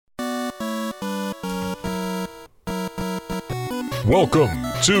Welcome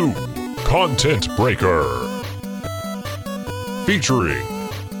to Content Breaker, featuring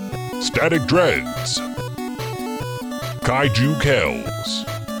Static Dreads, Kaiju Kells,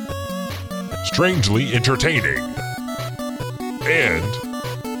 Strangely Entertaining, and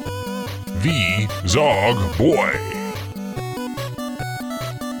the Zog Boy.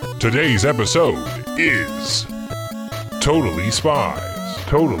 Today's episode is Totally Spies.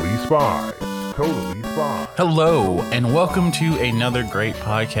 Totally Spies. Totally Spies. Hello, and welcome to another great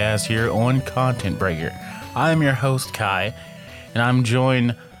podcast here on Content Breaker. I'm your host, Kai, and I'm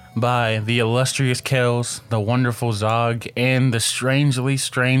joined by the illustrious Kells, the wonderful Zog, and the strangely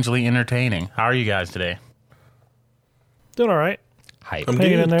entertaining. How are you guys today? Doing all right. Hype. I'm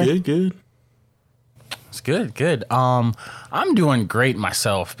hanging in there. Good. It's good. I'm doing great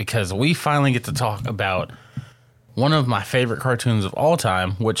myself because we finally get to talk about one of my favorite cartoons of all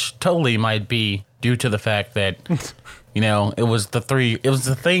time, which totally might be due to the fact that, it was the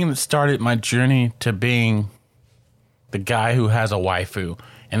thing that started my journey to being the guy who has a waifu,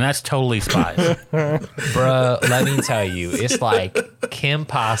 and that's Totally Spies. Bruh, let me tell you, it's like Kim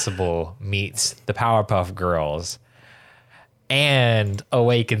Possible meets the Powerpuff Girls and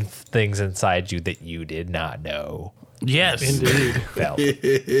awakens things inside you that you did not know. Yes. Indeed. Felt.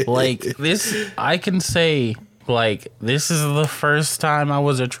 Like, this, I can say, like, this is the first time I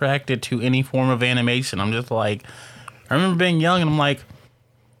was attracted to any form of animation. I'm just like, I remember being young and I'm like,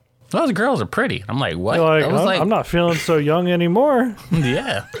 those girls are pretty. I'm like, what? You're I was I'm not feeling so young anymore.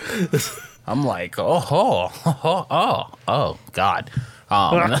 yeah. I'm like, oh, God.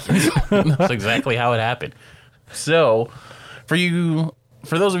 That's exactly how it happened. So, for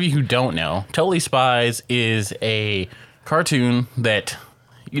those of you who don't know, Totally Spies is a cartoon that,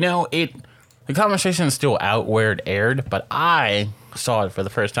 the conversation is still out where it aired, but I saw it for the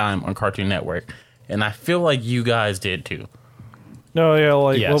first time on Cartoon Network, and I feel like you guys did too. No, yeah,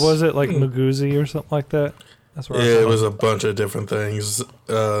 like, Yes. what was it? Like Maguzi or something like that? That's where Yeah, it was a bunch of different things.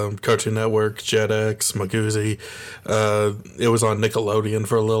 Cartoon Network, Jetix, Maguzi. It was on Nickelodeon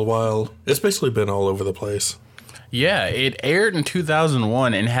for a little while. It's basically been all over the place. Yeah, it aired in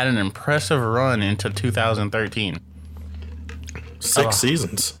 2001 and had an impressive run into 2013. 6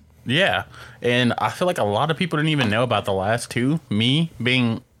 seasons. Yeah, and I feel like a lot of people didn't even know about the last two, me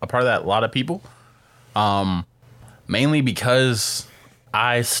being a part of that, a lot of people. Mainly because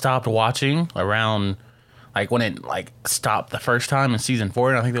I stopped watching around, like, when it, like, stopped the first time in season 4,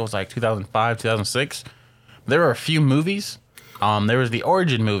 and I think that was, like, 2005, 2006. There were a few movies. There was the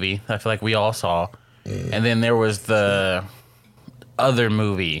Origin movie that I feel like we all saw, and then there was the other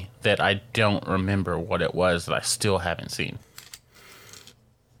movie that I don't remember what it was that I still haven't seen.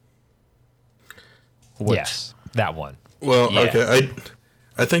 Yes, that one. Well, Yeah. okay,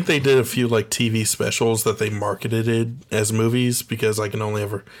 I think they did a few like TV specials that they marketed it as movies because I can only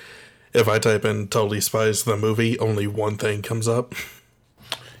ever, if I type in Totally Spies the movie, only one thing comes up.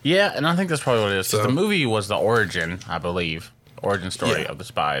 Yeah, and I think that's probably what it is. 'Cause So- the movie was the origin, I believe. Origin story Yeah. of the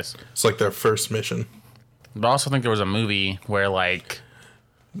spies. It's like their first mission. But I also think there was a movie where, like,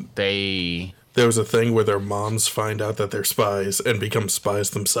 they... There was a thing where their moms find out that they're spies and become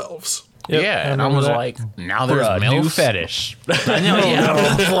spies themselves. Yep, yeah, and I remember was that. like, now there's Bruh, new MILFs. fetish. I know, yeah.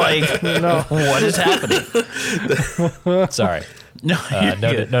 I was like, No. what is happening? Sorry. No,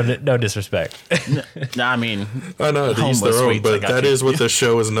 No disrespect. no, I mean, I know, to each Homeless their own, sweets, I but got that you. is what the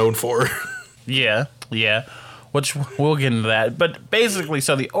show is known for. yeah. Which we'll get into that. But basically,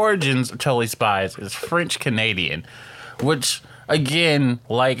 so the origins of Totally Spies is French-Canadian, which, again,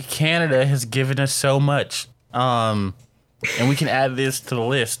 like Canada has given us so much. And we can add this to the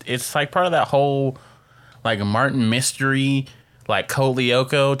list. It's like part of that whole, like, Martin Mystery, like, Code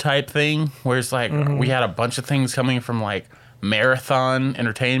Lyoko type thing, where it's like we had a bunch of things coming from, like, Marathon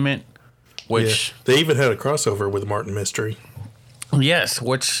Entertainment, which... Yeah. They even had a crossover with Martin Mystery. Yes,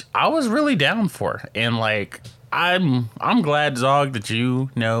 which I was really down for. And, like, I'm glad, Zog, that you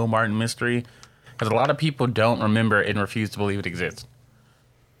know Martin Mystery, because a lot of people don't remember and refuse to believe it exists.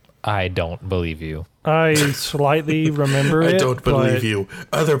 I don't believe you. I slightly remember it. I don't believe but you.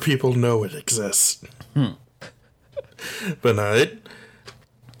 Other people know it exists. But no,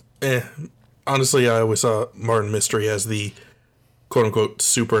 honestly, I always saw Martin Mystery as the quote-unquote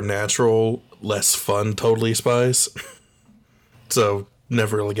supernatural, less fun Totally Spies. So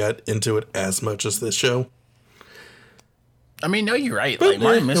never really got into it as much as this show. I mean, no, you're right. Like,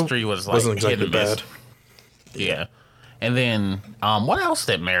 Martin it Mystery was, like, wasn't hit exactly and miss. bad. Yeah. And then, what else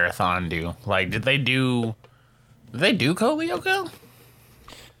did Marathon do? Like, did they do Code Lyoko?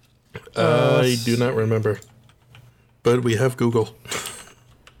 I do not remember. But we have Google.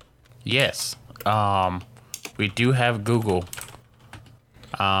 Yes. We do have Google.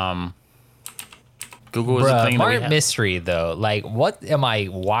 Google is a Bruh, thing that we Martin have. Mystery though. Like, what am I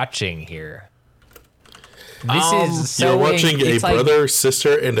watching here? This is You're so watching a it's like- brother,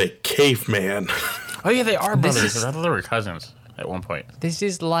 sister, and a caveman. Oh yeah, they are This brothers. is- I thought they were cousins at one point. This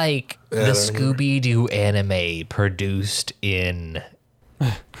is like I the don't Scooby Doo anime produced in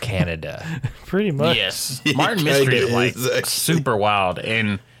Canada. Pretty much. Yes, Martin Mystery is kinda like is, actually. super wild,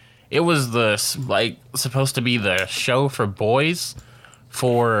 and it was like supposed to be the show for boys,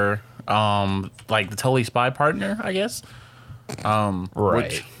 for like the Totally Spy partner, I guess.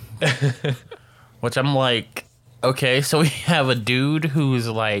 Right. Which I'm like, okay, so we have a dude who's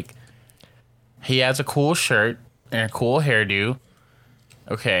like, he has a cool shirt and a cool hairdo.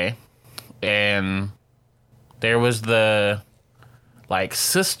 Okay. And there was the, like,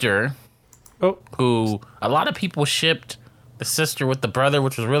 sister Oh, who a lot of people shipped the sister with the brother,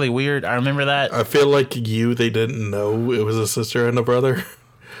 which was really weird. I remember that. I feel like they didn't know it was a sister and a brother.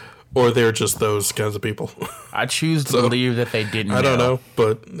 Or they're just those kinds of people. I choose to believe that they didn't know. I don't know,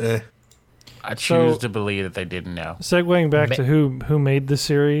 but I choose So- to believe that they didn't know. segueing back Ma- to who made the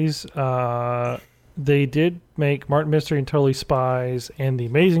series, they did make Martin Mystery and Totally Spies and The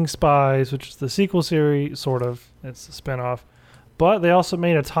Amazing Spies, which is the sequel series, sort of. It's a spinoff. But they also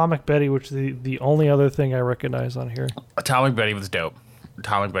made Atomic Betty, which is the only other thing I recognize on here. Atomic Betty was dope.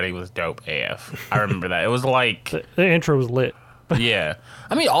 Atomic Betty was dope AF. I remember that. It was like, The intro was lit. yeah.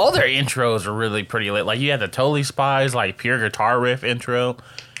 I mean, all their intros are really pretty lit. Like, you had the Totally Spies, like, pure guitar riff intro.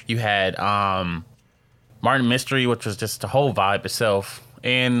 You had Martin Mystery, which was just a whole vibe itself.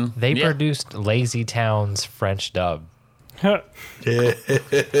 And They yeah. produced Lazy Town's French dub. You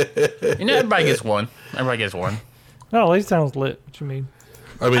know, everybody gets one. Everybody gets one. No, Lazy Town was lit. What you mean?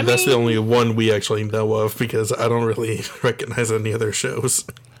 I mean, that's the mean- only one we actually know of because I don't really recognize any other shows.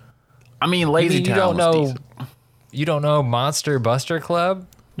 I mean, Lazy You Town don't was know. decent. You don't know Monster Buster Club?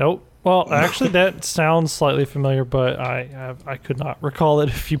 Nope. Well, actually, that sounds slightly familiar, but I could not recall it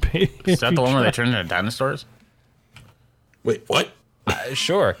if you pay. Is that the one where they turned into dinosaurs? Wait, what?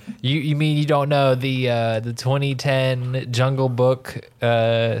 Sure. You mean you don't know the 2010 Jungle Book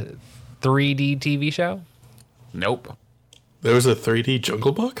 3D TV show? Nope. There was a 3D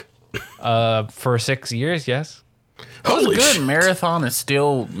Jungle Book? For 6 years, yes. Holy Good. shit. Marathon is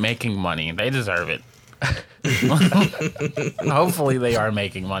still making money. They deserve it. Hopefully they are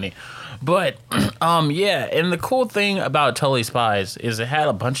making money. But yeah, and the cool thing about Totally Spies is it had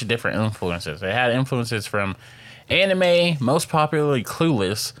a bunch of different influences. It had influences from anime, most popularly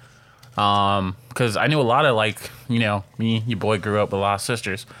Clueless. Because I knew a lot of, like, you know, me, your boy grew up with a lot of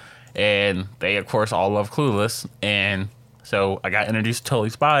sisters, and they of course all love Clueless, and so I got introduced to Totally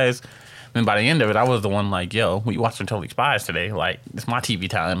Spies. And by the end of it, I was the one like, yo, we watching Totally Spies today. Like, it's my TV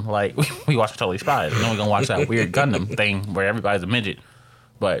time. Like, we watching Totally Spies. And then we're going to watch that weird Gundam thing where everybody's a midget.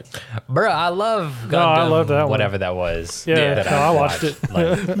 But, Bruh, I love Gundam, No, I love that one. whatever that was. Yeah, that no, I watched it.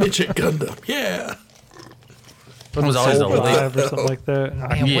 Like, Midget Gundam. Yeah. it was always a Soul lit. Live or something like that. man,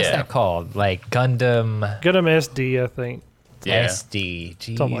 what's Yeah. that called? Like Gundam Gundam SD, I think. Yeah. SD.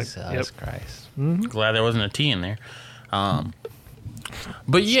 Something like Jesus that, yep. Christ. Glad there wasn't a T in there.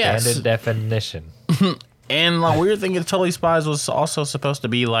 But yes. Standard definition. And the weird thing is, Totally Spies was also supposed to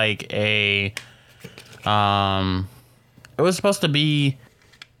be like a, it was supposed to be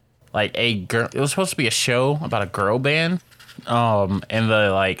like a girl. It was supposed to be a show about a girl band, and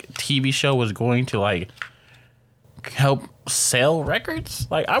the like TV show was going to like help sell records.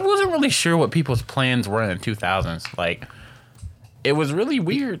 Like, I wasn't really sure what people's plans were in the 2000s. Like, it was really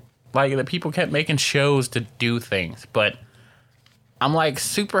weird. Like, that people kept making shows to do things, but I'm like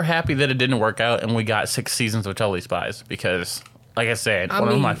super happy that it didn't work out and we got 6 seasons of Totally Spies because, like I said, one of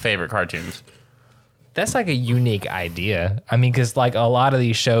mean- my favorite cartoons. That's like a unique idea. I mean, because like a lot of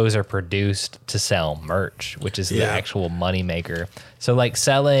these shows are produced to sell merch, which is the Yeah. actual moneymaker. So like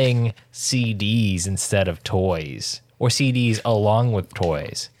selling CDs instead of toys or CDs along with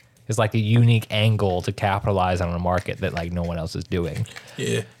toys is like a unique angle to capitalize on a market that like no one else is doing. Yeah.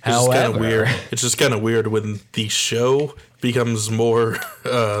 It's just kind of However- weird. It's just kind of weird when the show becomes more,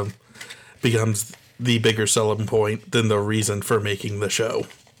 becomes the bigger selling point than the reason for making the show.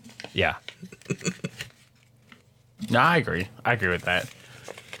 Yeah. No, I agree. I agree with that.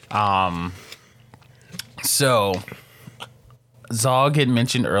 So Zog had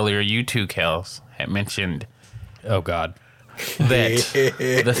mentioned earlier, you too, Kels, had mentioned Oh God. that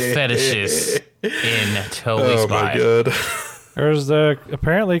the fetishes in Totally Oh my Spies. god. There's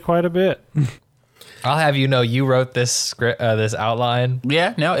apparently quite a bit. I'll have you know you wrote this script, this outline,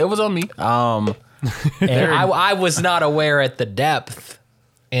 Yeah, no, it was on me. and I was not aware at the depth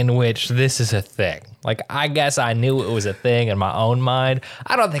in which this is a thing. Like, I guess I knew it was a thing in my own mind.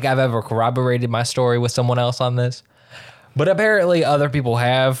 I don't think I've ever corroborated my story with someone else on this, but apparently other people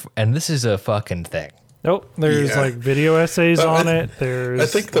have, and this is a fucking thing. Nope. There's Yeah. like video essays on it. There's I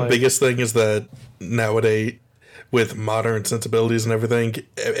think the like, biggest thing is that nowadays, with modern sensibilities and everything,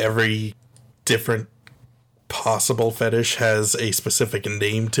 every different possible fetish has a specific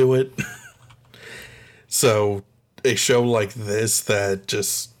name to it. So a show like this that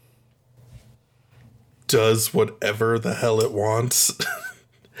just does whatever the hell it wants.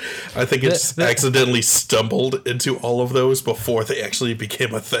 I think it's accidentally stumbled into all of those before they actually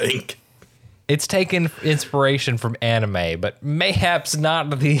became a thing. It's taken inspiration from anime, but mayhaps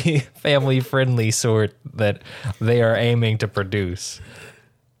not the family-friendly sort that they are aiming to produce.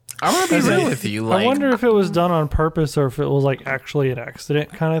 I'm gonna be real with you. Like, I wonder if it was done on purpose or if it was like actually an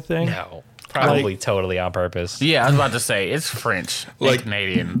accident kind of thing. No, probably totally on purpose. yeah, I was about to say it's French and Like-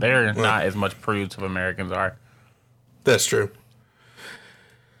 Canadian. They're not as much prudes as Americans are. That's true.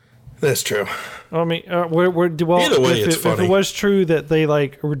 That's true. I mean, well, Either way, it's if funny. it was true that they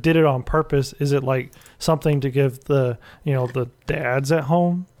like did it on purpose, is it like something to give the the dads at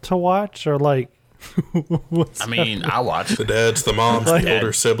home to watch, or like? I mean, I watched. The dads, the moms, Like- the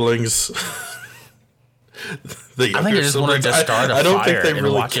older siblings. The I think younger I just wanted to siblings. start a I don't fire think they and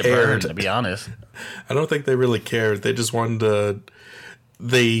really watch it burn. cared. To be honest, I don't think they really cared. They just wanted to.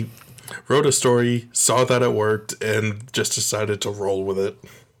 They wrote a story, saw that it worked, and just decided to roll with it.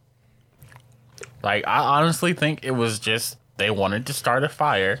 like I honestly think it was just they wanted to start a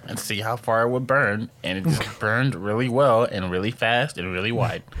fire and see how far it would burn, and it just burned really well and really fast and really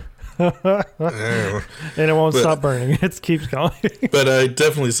wide. Yeah. And it won't But- stop burning. It keeps going. But I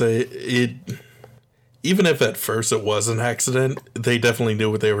definitely say it. Even if at first it was an accident, they definitely knew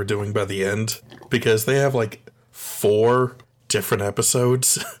what they were doing by the end, because they have like 4 different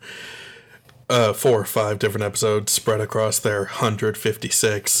episodes, 4 or 5 different episodes spread across their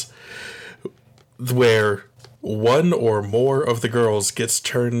 156, where one or more of the girls gets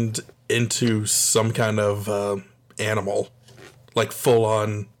turned into some kind of animal, like full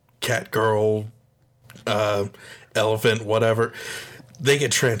on cat girl, elephant, whatever. They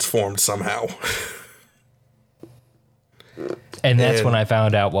get transformed somehow. And that's And- when I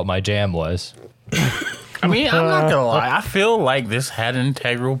found out what my jam was. I mean, I'm not gonna lie. I feel like this had an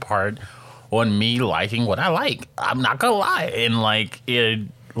integral part on me liking what I like. I'm not gonna lie, and like it,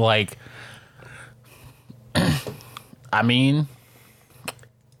 like, I mean,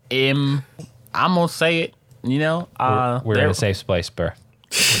 I'm gonna say it. You know, We're in a safe place, bro.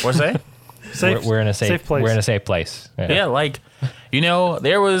 What's that? Safe, We're in a safe place. We're in a safe place. Yeah, like,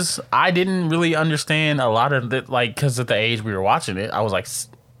 I didn't really understand a lot of it, like, because at the age we were watching it, I was like,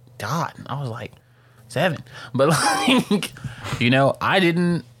 God, I was like 7. But, like,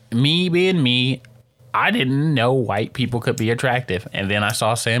 me being me, I didn't know white people could be attractive. And then I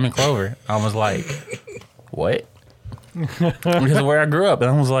saw Sam and Clover. I was like, what? Because of where I grew up. And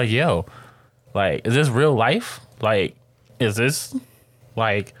I was like, yo, like, is this real life? Like, is this,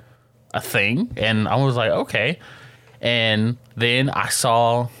 like, a thing? And I was like, okay. And then I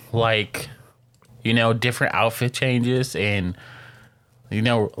saw, like, different outfit changes and, a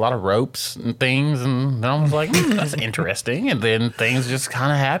lot of ropes and things. And then I was like, that's interesting. And then things just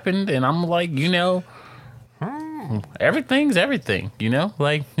kind of happened. And I'm like, everything's everything,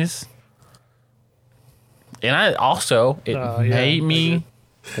 like this. And it made me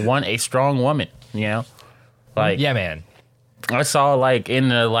want a strong woman, like, Yeah, man. I saw, like, in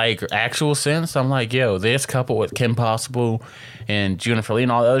the, like, actual sense, I'm like, yo, this couple with Kim Possible and Jennifer Lee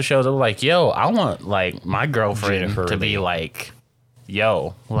and all the other shows, I was like, yo, I want, like, my girlfriend Jennifer to be Lee. like,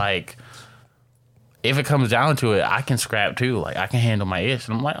 yo, like, if it comes down to it, I can scrap too. Like, I can handle my ish.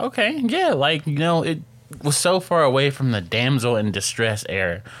 And I'm like, okay, yeah, like, it was so far away from the damsel in distress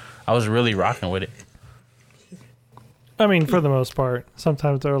era. I was really rocking with it. I mean, for the most part.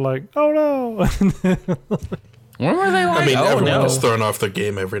 Sometimes they're like, "Oh no." When were they like, I mean, oh, everyone no? is thrown off their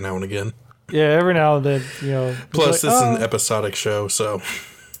game every now and again. Yeah, every now and then, it's Plus, like, it's "Oh." an episodic show, so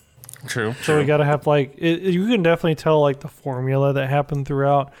True. So we gotta have like you can definitely tell like the formula that happened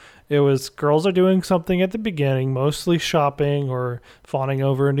throughout. It was girls are doing something at the beginning, mostly shopping or fawning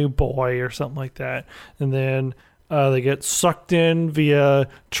over a new boy or something like that, and then they get sucked in via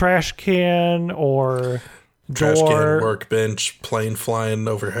trash can or trash can, door. workbench, plane flying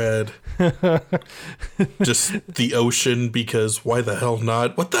overhead. Just the ocean, because why the hell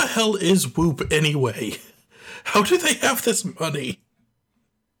not? What the hell is Whoop anyway? How do they have this money?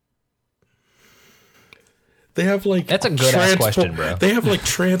 They have like That's a good ass question, bro. They have like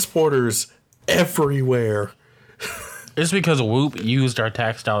transporters everywhere. It's because Whoop used our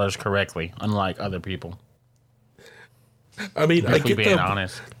tax dollars correctly, unlike other people. I mean, If we being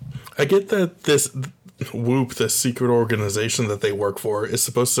honest. I get that this Whoop, the secret organization that they work for, is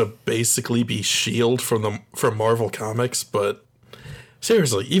supposed to basically be Shield from Marvel Comics, but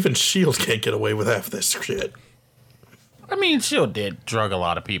seriously, even Shield can't get away with half this shit. I mean, Shield did drug a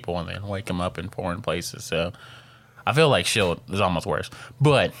lot of people and then wake them up in foreign places, so I feel like Shield is almost worse.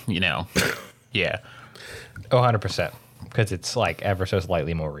 But, yeah. 100%. Because it's like ever so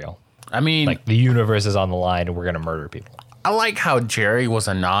slightly more real. I mean, Like the universe is on the line and we're going to murder people. I like how Jerry was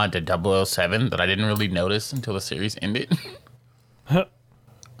a nod to 007 that I didn't really notice until the series ended.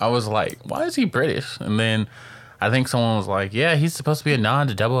 I was like, why is he British? And then I think someone was like, yeah, he's supposed to be a nod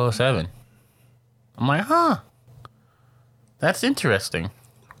to 007. I'm like, huh. That's interesting.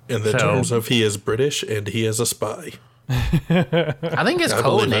 In the terms of he is British and he is a spy. I think his I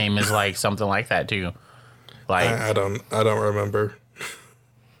code believe it. name is like something like that too. Like, I don't remember.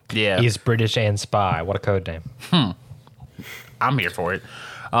 yeah, He's British and spy. What a code name. I'm here for it.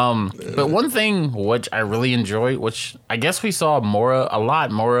 But one thing which I really enjoy, which I guess we saw a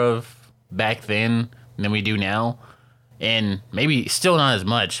lot more of back then than we do now, and maybe still not as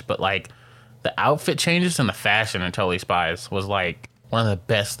much, but like the outfit changes and the fashion in Totally Spies was like one of the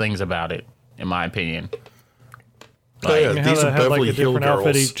best things about it, in my opinion. Oh, yeah, I mean, these how are they had like Beverly a Hill different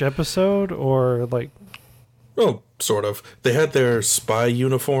outfit girls. each episode, or like Well, sort of. They had their spy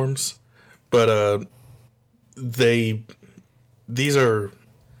uniforms, but these are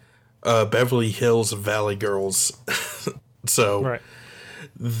Beverly Hills Valley girls. So right.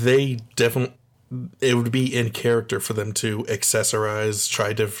 they definitely, it would be in character for them to accessorize,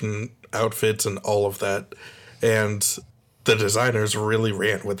 try different outfits and all of that. And the designers really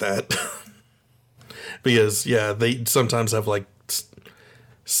ran with that. Because, yeah, they sometimes have like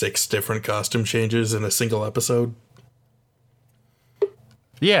 6 different costume changes in a single episode.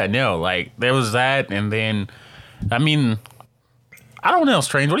 Yeah, no, like there was that, and then, I mean, I don't know,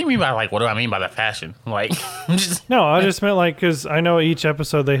 Strange. What do you mean by like? What do I mean by the fashion? Like, I'm just No, I just meant like because I know each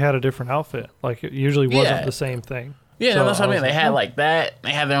episode they had a different outfit. Like it usually wasn't Yeah. the same thing. yeah, So no, that's what I mean. was They had like that. They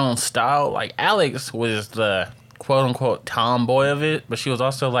had their own style. Like Alex was the quote unquote tomboy of it, but she was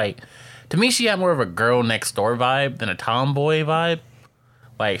also like, to me, she had more of a girl next door vibe than a tomboy vibe.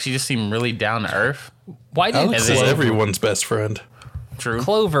 Like she just seemed really down to earth. Why did Alex is Clover- everyone's best friend. True.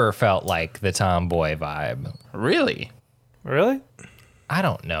 Clover felt like the tomboy vibe? Really? Really? I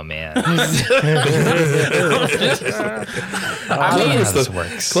don't know, man. Clover's how this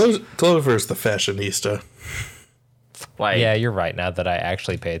works. Clover's the fashionista. Like, Yeah, you're right now that I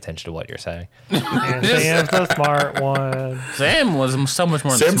actually pay attention to what you're saying. And Sam's the smart one. Sam was so much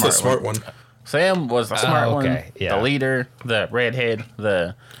more. Sam's the the smart one. Sam was the smart okay, one, yeah. the leader, the redhead,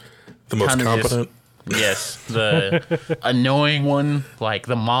 the The most Kinda just- competent. yes, the annoying one, like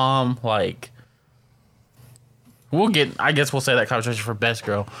the mom, like we'll get. I guess we'll say that conversation for best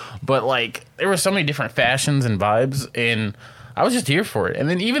girl, but like there were so many different fashions and vibes, and I was just here for it. And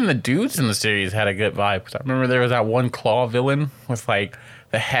then even the dudes in the series had a good vibe. 'Cause I remember there was that one Claw villain with like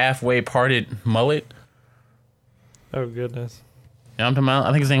the halfway parted mullet. Oh goodness. You know what I'm talking about?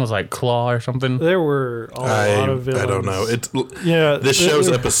 I think his name was like Claw or something. There were a lot of villains. I don't know. It's Yeah, this there- show's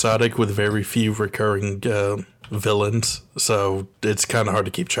there- episodic with very few recurring villains, so it's kind of hard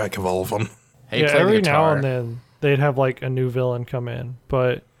to keep track of all of them. He Yeah, played every guitar. now and then they'd have like a new villain come in,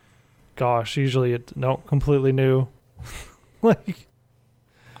 but gosh, usually it's completely new. Like,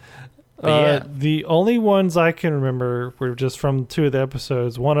 But yeah. the only ones I can remember were just from 2 of the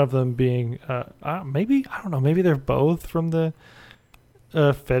episodes. One of them being maybe I don't know, maybe they're both from the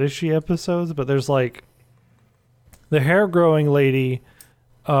fetishy episodes, but there's like the hair growing lady,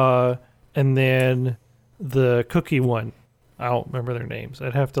 and then the cookie one. I don't remember their names.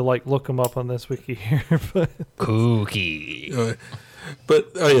 I'd have to like look them up on this wiki here, but Cookie. But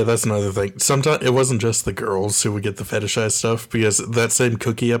oh yeah, that's another thing. Sometimes it wasn't just the girls who would get the fetishized stuff, because that same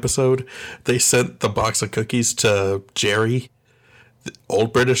cookie episode, they sent the box of cookies to Jerry, the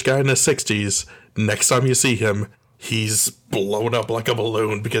old British guy in his 60s. Next time you see him, he's blown up like a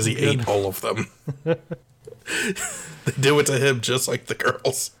balloon because he ate all of them. They do it to him just like the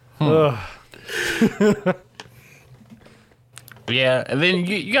girls. ugh. Yeah, and then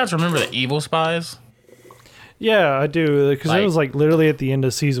you guys remember the Evil Spies? Yeah, I do, because Like- it was like literally at the end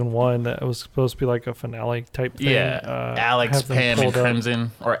of season 1 that was supposed to be like a finale type thing. Yeah, Alex, have them Pam, and pulled up.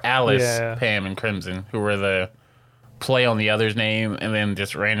 Crimson, or Alice, Yeah. Pam, and Crimson, who were the play on the other's name, and then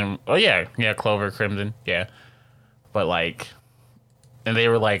just random. Oh yeah, Clover, Crimson, yeah. But like, and they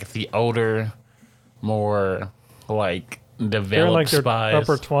were like the older, more like They're in developed like their spies.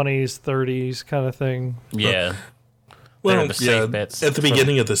 upper 20s, 30s kind of thing. Yeah, Well, the yeah. safe bets. At the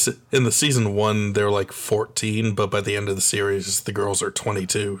beginning of in the season 1, they're like 14, but by the end of the series, the girls are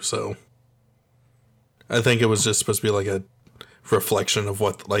 22. So I think it was just supposed to be like a reflection of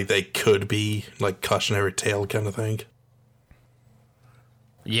what like they could be, like cautionary tale kind of thing.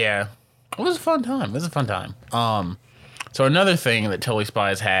 Yeah, it was a fun time. So another thing that Totally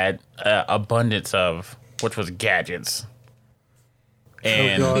Spies had abundance of, which was gadgets.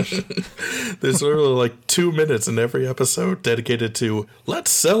 And Oh gosh. There's literally like 2 minutes in every episode dedicated to let's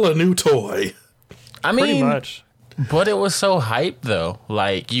sell a new toy. I Pretty mean, much. but it was so hyped though.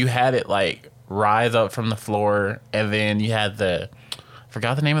 Like you had it like rise up from the floor, and then you had I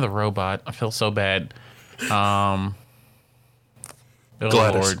forgot the name of the robot. I feel so bad. Oh,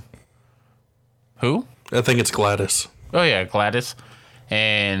 Gladys. Lord. Who? I think it's Gladys. Oh yeah, Gladys.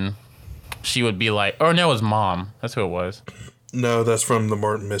 And she would be like, oh no, it was Mom. That's who it was. No, that's from the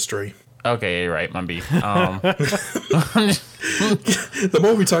Martin Mystery. Okay, you're right, my B. The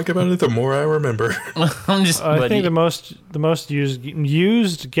more we talk about it, the more I remember. I'm just. I but think the most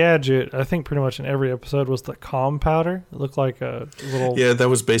used gadget, I think pretty much in every episode, was the calm powder. It looked like a little, Yeah, that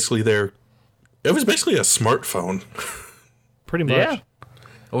was basically it was basically a smartphone. pretty much. Yeah.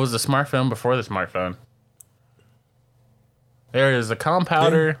 It was the smartphone before the smartphone. There is the calm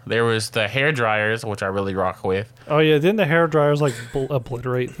powder. There was the hair dryers, which I really rock with. Oh yeah, didn't the hair dryers like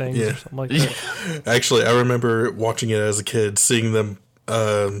obliterate things Yeah. or something like that? Actually, I remember watching it as a kid, seeing them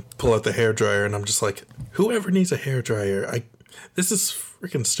pull out the hairdryer, and I'm just like, whoever needs a hairdryer? This is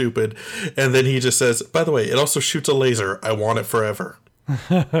freaking stupid. And then he just says, by the way, it also shoots a laser. I want it forever.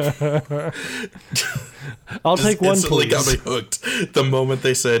 I'll take one, Instantly please. got me hooked the moment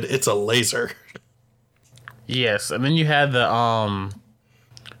they said it's a laser. Yes, and then you had the I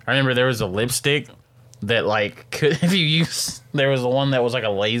remember there was a lipstick that like could if you use there was the one that was like a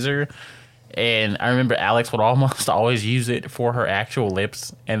laser, and I remember Alex would almost always use it for her actual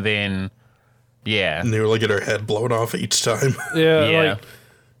lips, and then yeah. And they were like, get her head blown off each time. Yeah, Yeah.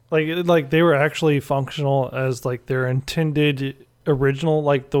 like they were actually functional as like their intended original,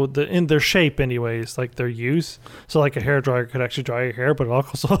 like the in their shape anyways, like their use. So like a hairdryer could actually dry your hair, but it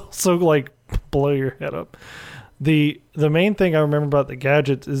also like blow your head up. The main thing I remember about the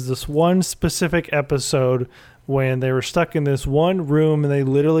gadgets is this one specific episode when they were stuck in this one room and they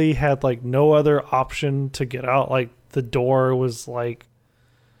literally had like no other option to get out. Like the door was like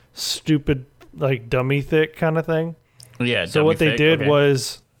stupid, like dummy thick kind of thing. Yeah. So what they did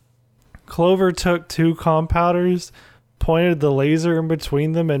was Clover took 2 compounders, pointed the laser in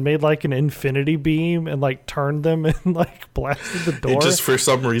between them, and made like an infinity beam and like turned them and like blasted the door. It just for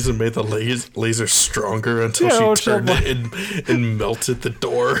some reason made the laser stronger until Yeah, she turned it and melted the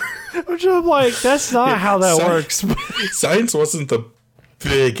door. Which I'm like, that's not how that Sci- works. Science wasn't the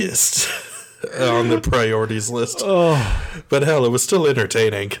biggest on the priorities list. But hell, it was still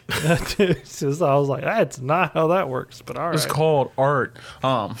entertaining. It's just, I was like, that's not how that works. But all right. It's called art.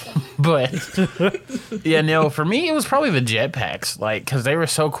 But yeah, no, for me it was probably the jetpacks, like because they were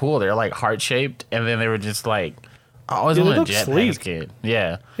so cool. They're like heart shaped, and then they were just like I always Yeah, they wanted a look jetpack sleek. as a kid.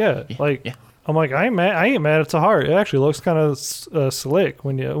 Yeah. Yeah, like yeah. I'm like, I ain't mad. It's a heart. It actually looks kind of slick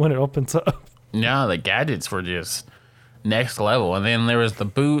when it opens up. No, the gadgets were just next level. And then there was the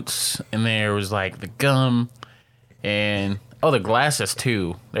boots, and there was like the gum, and the glasses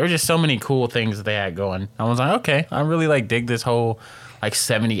too. There were just so many cool things that they had going. I was like, okay, I really like dig this whole like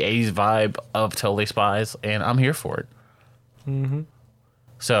 70s, 80s vibe of Totally Spies, and I'm here for it. Mm-hmm.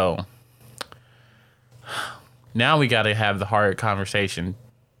 So now we got to have the hard conversation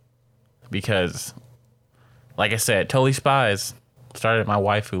because, like I said, Totally Spies started my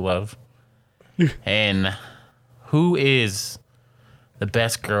waifu love. And who is the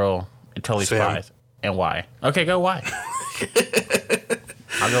best girl in Totally Sam. Spies and why? Okay, go why.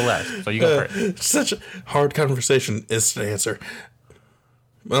 I'll go last. So you go first. Such a hard conversation, instant answer.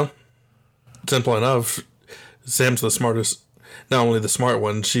 Well, simple enough. Sam's the smartest. Not only the smart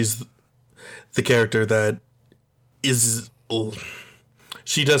one, she's the character that is.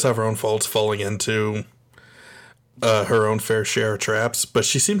 She does have her own faults falling into her own fair share of traps, but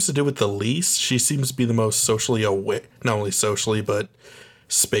she seems to do it the least. She seems to be the most socially aware, not only socially, but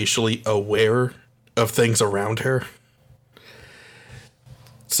spatially aware of things around her.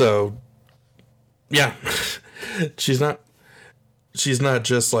 So, yeah, she's not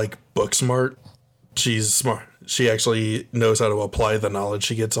just like book smart. She's smart. She actually knows how to apply the knowledge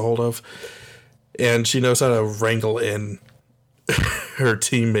she gets a hold of, and she knows how to wrangle in her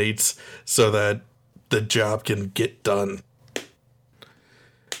teammates so that the job can get done.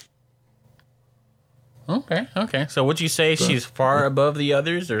 Okay. So would you say she's far above the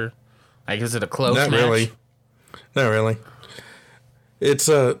others, or like is it a close Not match? really. Not really. It's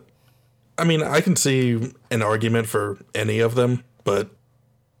I mean, I can see an argument for any of them, but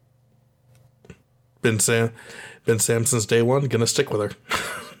been Sam since day one. Gonna stick with her.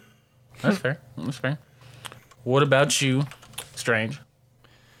 That's fair. That's fair. What about you, Strange?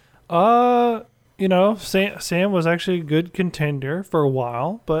 You know, Sam was actually a good contender for a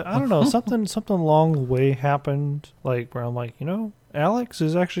while, but I don't know, something along the way happened, like where I'm like, you know, Alex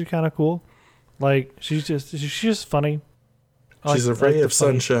is actually kind of cool. Like she's just funny. She's a ray of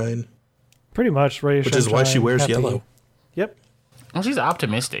sunshine, pretty much ray of which is why she sunshine, wears happy. yellow. Yep. Well, she's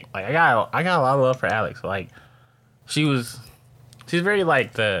optimistic. Like I got a lot of love for Alex. Like she's very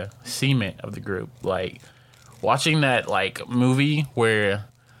like the cement of the group. Like watching that like movie where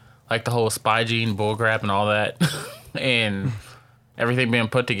like the whole spy gene bullcrap and all that, and everything being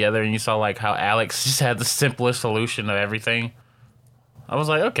put together, and you saw like how Alex just had the simplest solution of everything. I was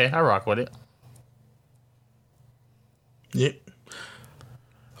like, okay, I rock with it. Yeah.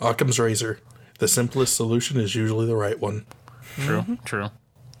 Occam's razor. The simplest solution is usually the right one. True, true.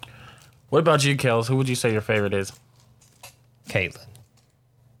 What about you, Kels? Who would you say your favorite is? Caitlyn.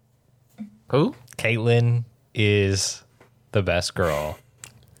 Who? Caitlyn is the best girl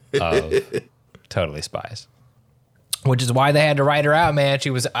of Totally Spies. Which is why they had to write her out, man. She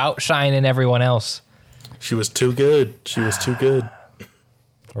was outshining everyone else. She was too good. She was too good.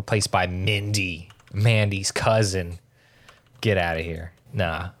 Replaced by Mindy, Mandy's cousin. Get out of here.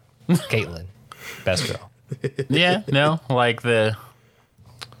 Nah. Caitlyn, best girl. Yeah, no, like the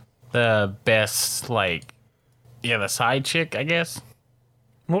best, like, yeah, the side chick, I guess.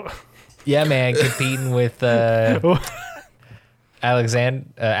 Yeah, man, competing with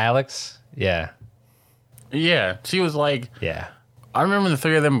Alex. Yeah. Yeah, she was like, Yeah. I remember the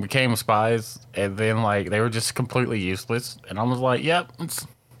three of them became spies, and then like they were just completely useless, and I was like, yep,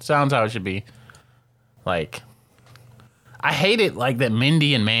 sounds how it should be. Like, I hated like that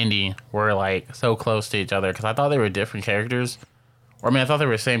Mindy and Mandy were like so close to each other because I thought they were different characters. Or I mean, I thought they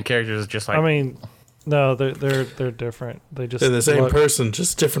were the same characters, just like I mean, no, they're different. They're They're the same person,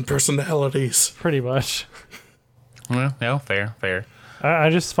 just different personalities. pretty much. well, no, fair.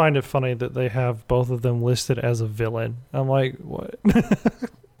 I just find it funny that they have both of them listed as a villain. I'm like, what?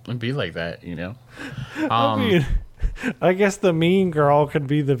 It'd be like that, you know. I mean, I guess the mean girl could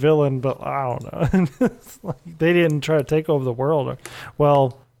be the villain, but I don't know. It's like they didn't try to take over the world.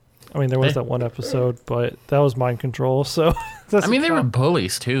 Well, I mean, there was that one episode, but that was mind control. So that's I mean, they were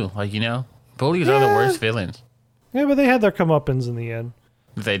bullies too, like, you know, bullies are the worst villains. Yeah, but they had their comeuppance in the end.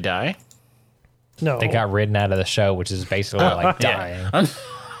 Did they die? No, They got ridden out of the show, which is basically like dying.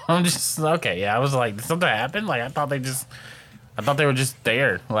 I'm just okay. Yeah, I was like, did something happen? Like, I thought they were just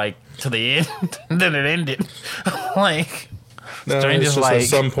there, like to the end. And then it ended. Like, No, Strange it's is just like at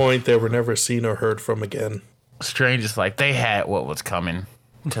some point they were never seen or heard from again. Strange is like they had what was coming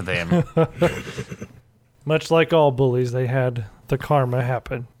to them. much like all bullies, they had the karma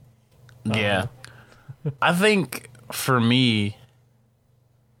happen. Yeah, I think for me,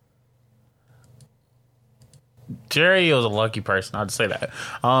 Jerry was a lucky person. I'd say that.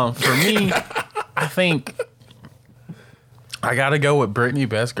 For me, I think I gotta go with Brittany,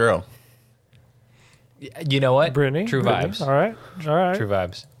 best girl. You know what? Brittany, True Brittany. vibes. All right. True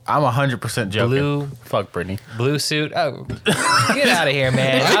vibes. I'm 100% joking. Blue. Fuck Brittany. Blue suit. Oh, get out of here,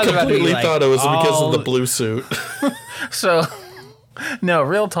 man. I was about to be completely like, thought it was because of the all- blue suit. So, no,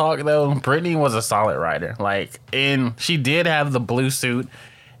 real talk though, Brittany was a solid writer. Like, and she did have the blue suit,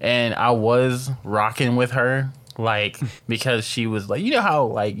 and I was rocking with her, like, because she was like, you know how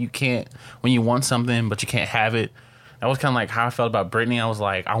like you can't when you want something but you can't have it. That was kind of like how I felt about Brittany. I was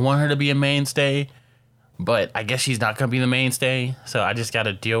like, I want her to be a mainstay, but I guess she's not gonna be the mainstay, so I just got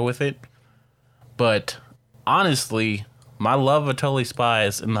to deal with it. But honestly, my love of Totally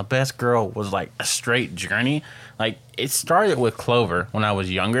Spies and the best girl was like a straight journey. Like, it started with Clover when I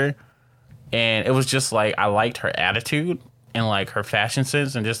was younger, and it was just like I liked her attitude and like her fashion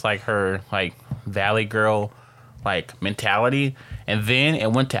sense and just like her like Valley Girl like mentality. And then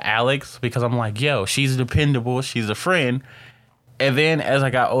it went to Alex because I'm like, yo, she's dependable, she's a friend. And then as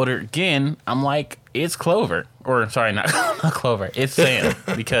I got older again, I'm like, it's Clover. Or sorry, not Clover, it's Sam.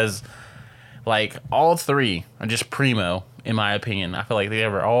 Because like all three are just primo, in my opinion. I feel like they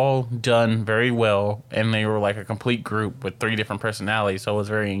were all done very well, and they were like a complete group with three different personalities, so it was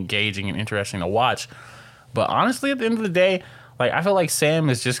very engaging and interesting to watch. But honestly, at the end of the day, like I feel like Sam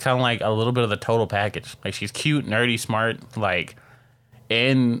is just kind of like a little bit of the total package. Like, she's cute, nerdy, smart, like,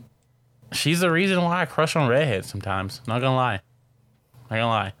 and she's the reason why I crush on redheads sometimes. Not gonna lie.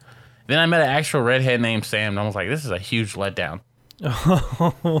 Then I met an actual redhead named Sam, and I was like, this is a huge letdown.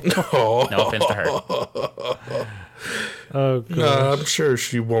 Oh, No offense to her. Oh, God. no, I'm sure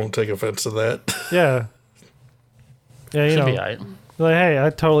she won't take offense to that. Yeah. Yeah, you Should know, be alright. like, hey, I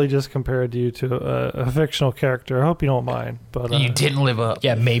totally just compared you to a fictional character. I hope you don't mind, but You didn't live up.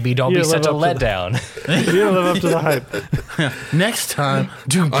 Yeah, maybe don't You be live such a up to the- letdown. you didn't live up to the hype. Next time,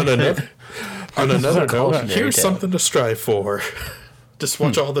 do On better. another Sorry, note, what? here's something to strive for. Just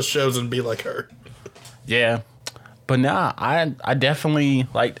watch all the shows and be like her. Yeah. But nah, I definitely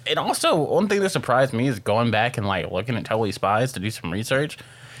like. And also, one thing that surprised me is going back and like looking at Totally Spies to do some research.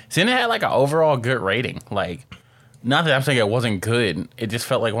 Seeing it had like an overall good rating. Like, not that I'm saying it wasn't good. It just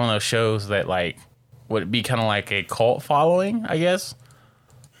felt like one of those shows that like would be kind of like a cult following, I guess.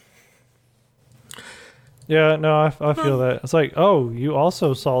 Yeah, no, I feel that. It's like, oh, you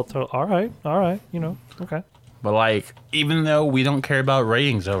also saw. All right, you know, okay. But like, even though we don't care about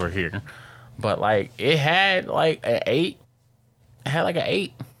ratings over here, but like it had like an 8. It had like an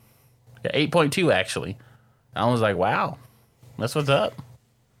 8. 8.2 actually. I was like, wow, that's what's up.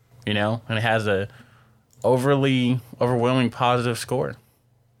 You know, and it has a overwhelming positive score.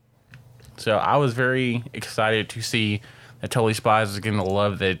 So I was very excited to see that Totally Spies was getting the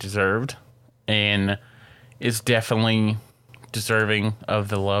love that it deserved, and it's definitely deserving of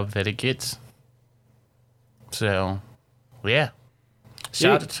the love that it gets. So, yeah.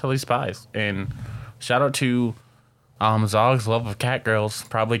 Shout out to Totally Spies, and shout out to Zog's love of cat girls,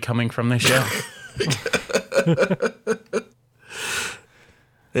 probably coming from this show.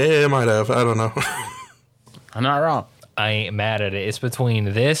 Yeah, it might have. I don't know. I'm not wrong. I ain't mad at it. It's between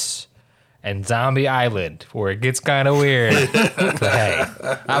this and Zombie Island where it gets kind of weird. But hey,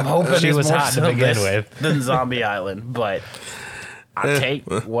 I'm hoping She it's was more hot to so begin this with. than Zombie Island, but I take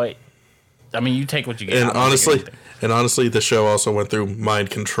what. I mean, you take what you get. And I'm not taking anything. honestly, the show also went through mind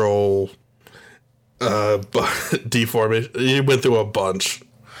control, deformation. It went through a bunch.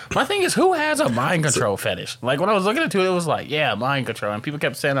 My thing is, who has a mind control fetish? Like when I was looking into it, it was like, yeah, mind control, and people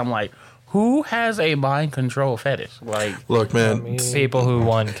kept saying, I'm like, who has a mind control fetish? Like, Look, man, people who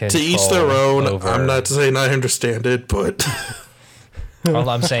want control to each their own. over- I'm not saying I understand it, but All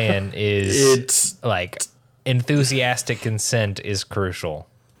I'm saying is, it's like, enthusiastic consent is crucial.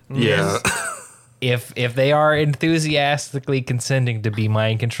 yeah. If they are enthusiastically consenting to be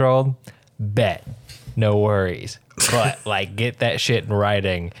mind controlled, bet, no worries. But like, get that shit in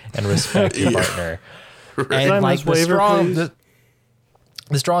writing and respect your partner. And Sign like this the waiver, strong, please.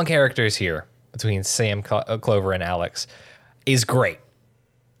 the strong characters here between Sam Clover and Alex is great.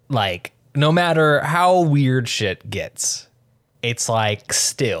 Like, no matter how weird shit gets, it's like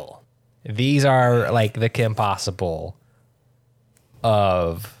still these are like the Kim Possible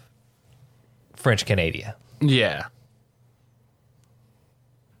of French Canada. yeah.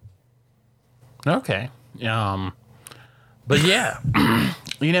 Okay. But yeah,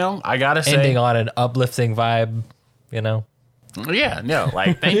 you know, I gotta say, Ending on an uplifting vibe, you know. yeah, no,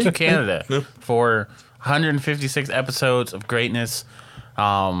 like thank you Canada for 156 episodes of greatness.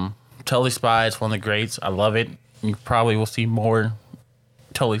 Totally Spies, one of the greats. I love it. You probably will see more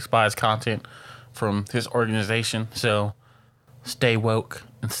Totally Spies content from this organization. So stay woke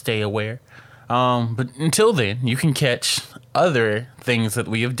and stay aware. But until then, you can catch other things that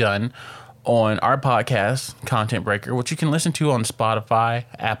we have done on our podcast, Content Breaker, which you can listen to on Spotify,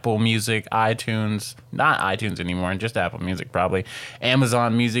 Apple Music, iTunes, not iTunes anymore, just Apple Music probably,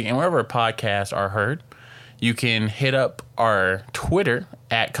 Amazon Music, and wherever podcasts are heard. You can hit up our Twitter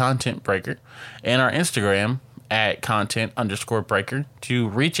at Content Breaker and our Instagram at content_breaker to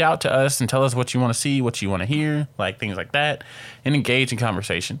reach out to us and tell us what you want to see, what you want to hear, like things like that, and engage in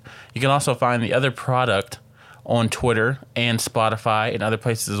conversation. You can also find the other product on Twitter and Spotify and other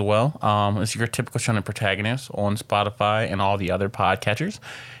places as well. It's your typical shonen protagonist on Spotify and all the other podcatchers,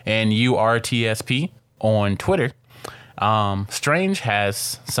 and URTSP on Twitter. Strange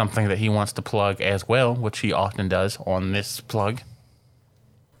has something that he wants to plug as well, which he often does on this plug.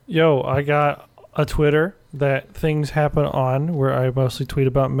 Yo, I got a Twitter that things happen on where I mostly tweet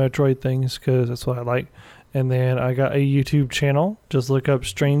about Metroid things because that's what I like. And then I got a YouTube channel. Just look up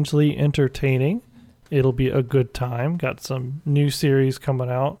Strangely Entertaining. It'll be a good time. Got some new series coming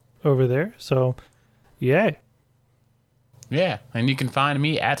out over there. So, yay. Yeah, and you can find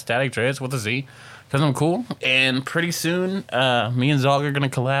me at Static Dreads with a Z because I'm cool. And pretty soon, me and Zog are gonna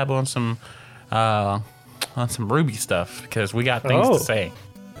collab on some Ruby stuff because we got things Oh. to say.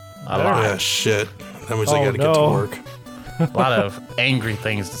 A lot, Yeah, shit. That means I Oh, gotta get to no. work. a lot of angry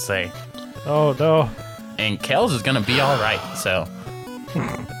things to say. Oh, no. And Kels is gonna be all right. So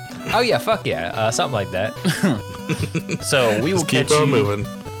Oh yeah, fuck yeah, something like that. we will Just keep catch on you. moving.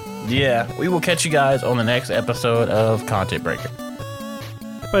 Yeah, we will catch you guys on the next episode of Content Breaker.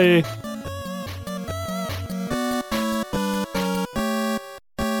 Bye.